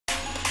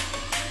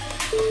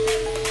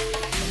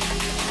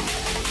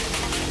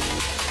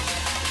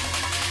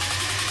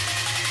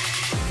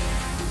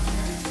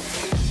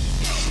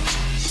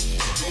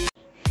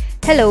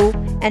Hello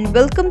and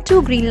welcome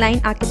to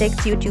Greenline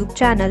Architects YouTube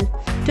channel.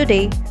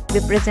 Today we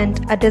present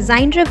a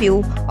design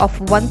review of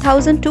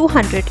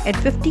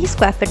 1250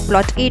 square feet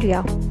plot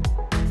area.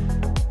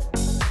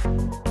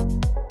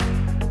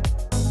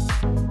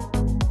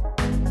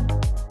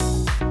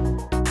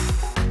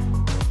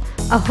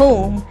 A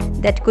home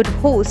that could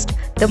host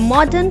the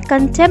modern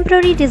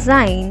contemporary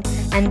design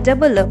and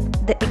develop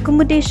the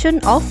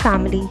accommodation of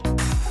family.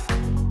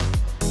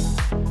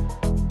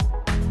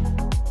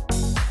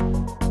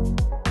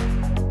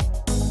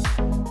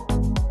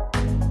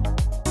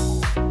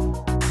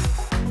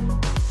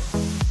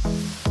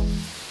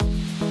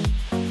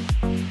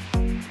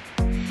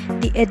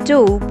 The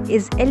Adobe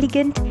is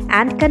elegant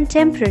and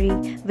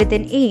contemporary with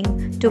an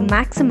aim to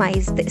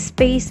maximize the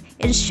space,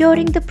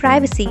 ensuring the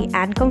privacy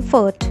and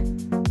comfort.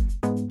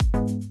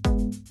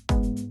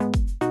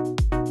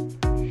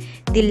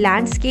 The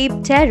landscape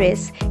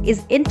terrace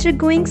is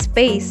intergoing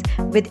space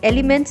with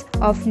elements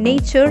of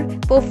nature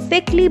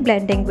perfectly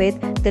blending with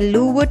the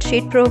Louvered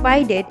shade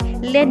provided,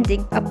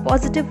 lending a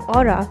positive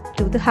aura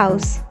to the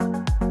house.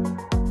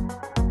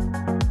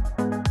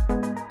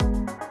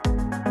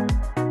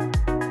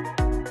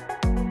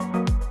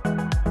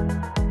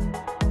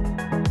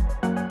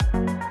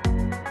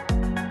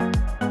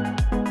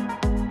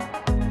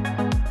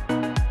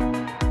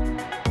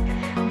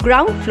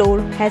 Ground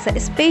floor has a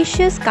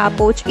spacious car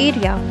porch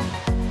area.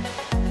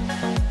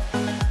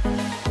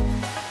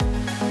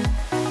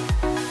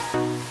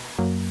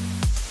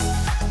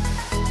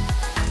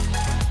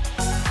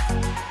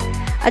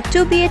 A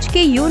 2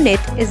 BHK unit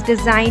is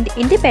designed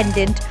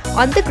independent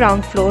on the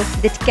ground floor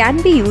that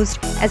can be used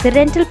as a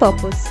rental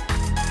purpose.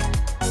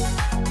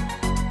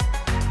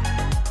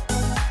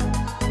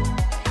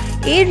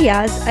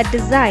 Areas are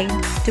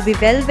designed to be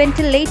well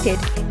ventilated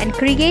and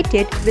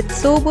created with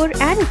sober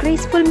and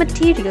graceful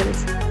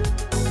materials.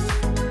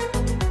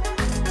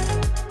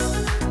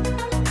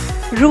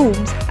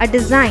 Rooms are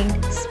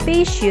designed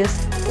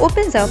spacious,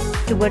 opens up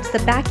towards the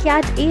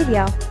backyard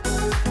area.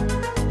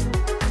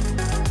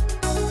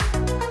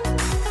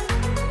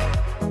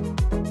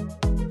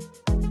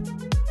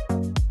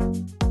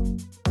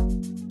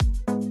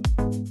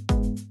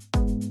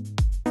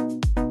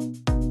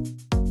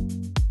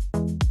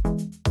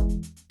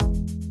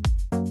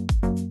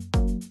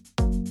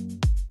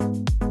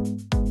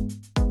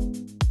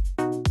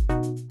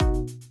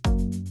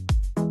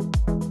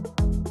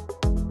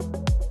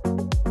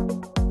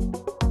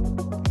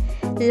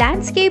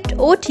 Landscaped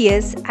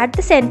OTS at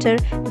the center,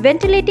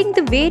 ventilating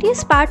the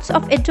various parts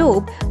of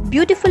Adobe,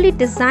 beautifully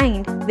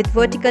designed with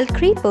vertical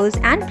creepers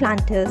and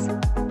planters.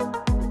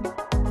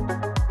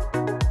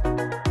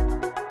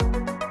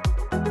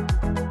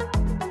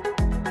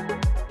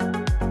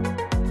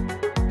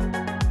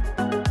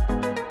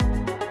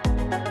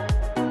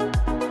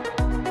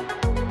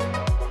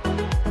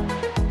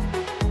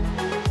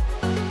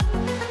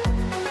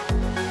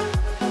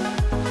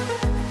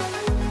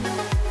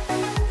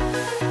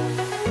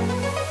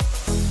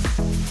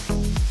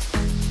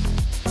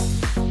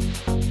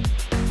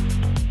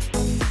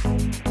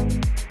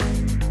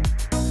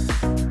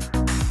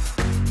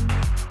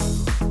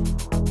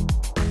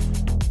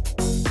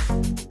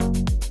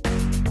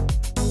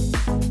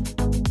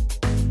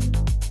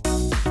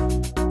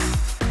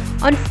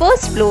 On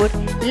first floor,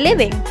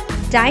 living,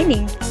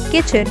 dining,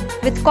 kitchen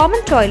with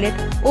common toilet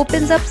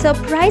opens up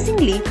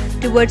surprisingly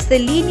towards the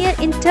linear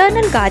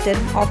internal garden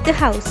of the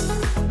house.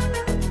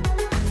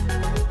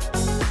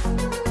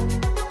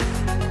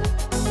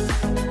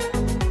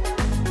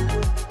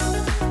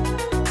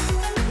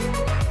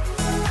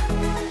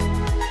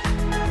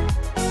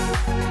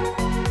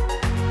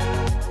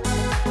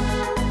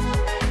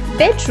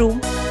 Bedroom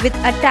with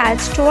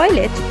attached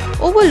toilet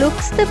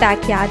overlooks the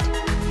backyard.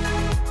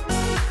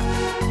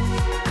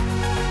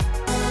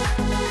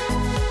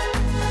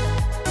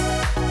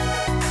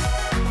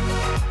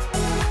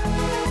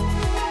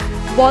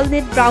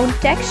 Walnut brown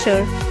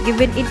texture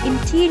given in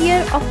interior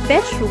of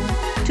bedroom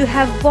to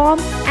have warm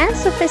and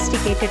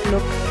sophisticated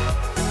look.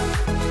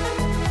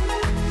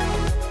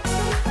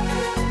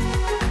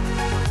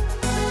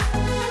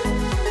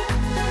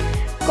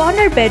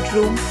 Corner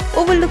bedroom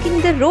overlooking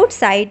the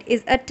roadside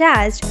is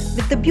attached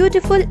with the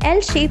beautiful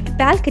L-shaped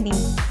balcony.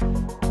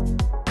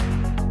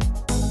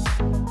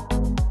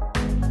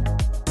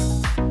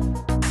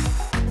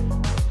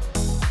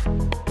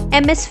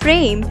 MS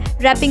frame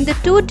wrapping the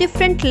two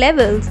different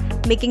levels,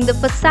 making the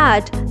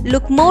facade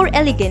look more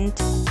elegant.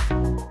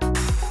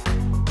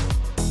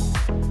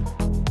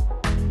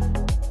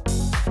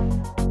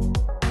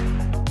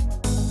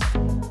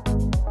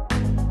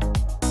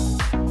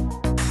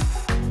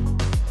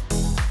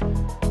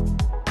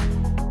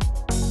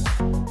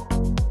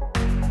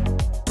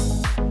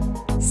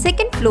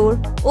 Second floor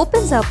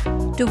opens up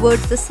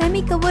towards the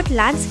semi-covered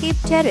landscape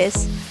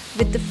terrace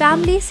with the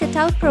family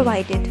sit-out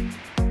provided.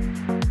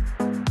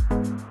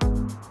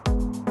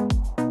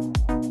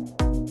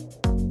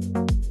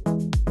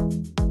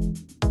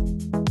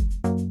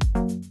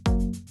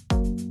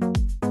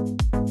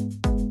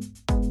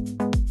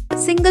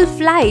 single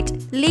flight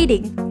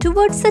leading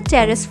towards the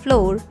terrace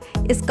floor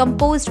is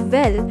composed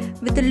well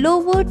with the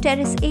lower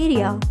terrace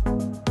area.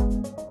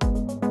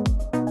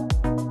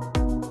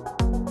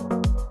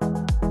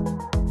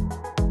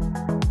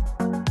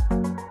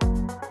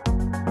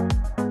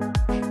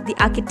 The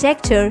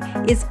architecture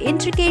is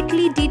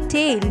intricately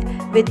detailed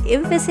with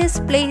emphasis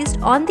placed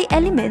on the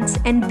elements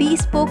and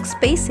bespoke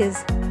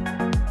spaces.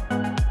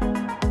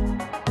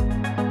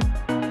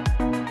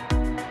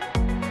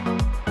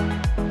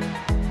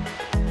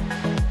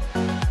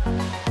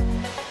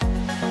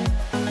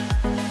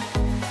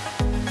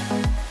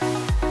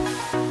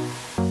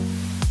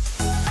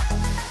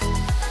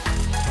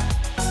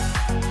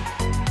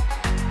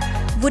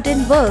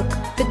 Wooden work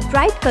with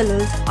bright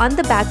colors on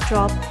the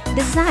backdrop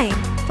designed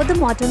for the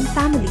modern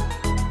family.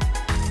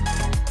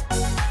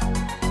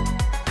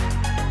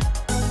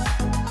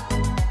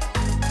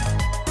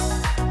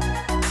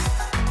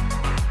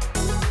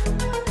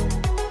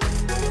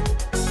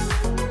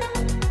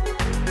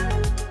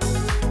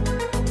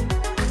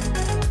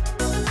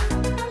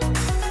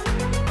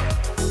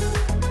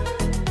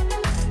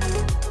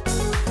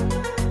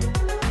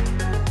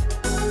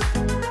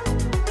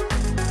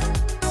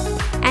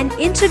 And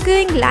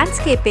intriguing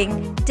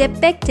landscaping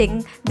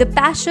depicting the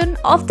passion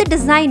of the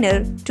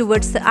designer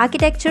towards the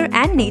architecture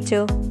and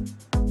nature.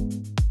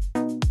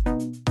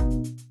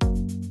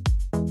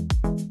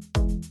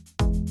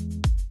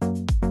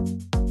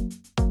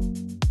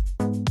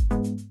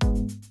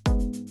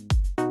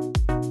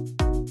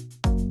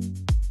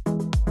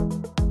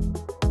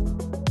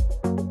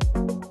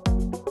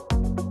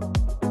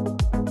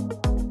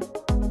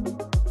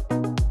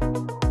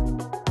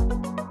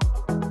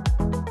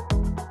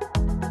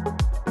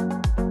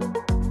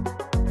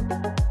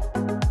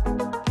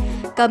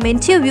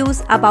 Comment your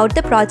views about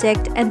the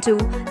project and do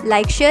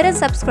like, share and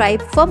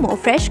subscribe for more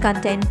fresh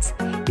contents.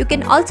 You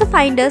can also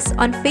find us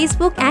on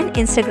Facebook and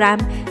Instagram.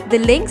 The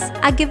links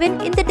are given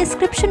in the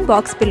description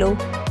box below.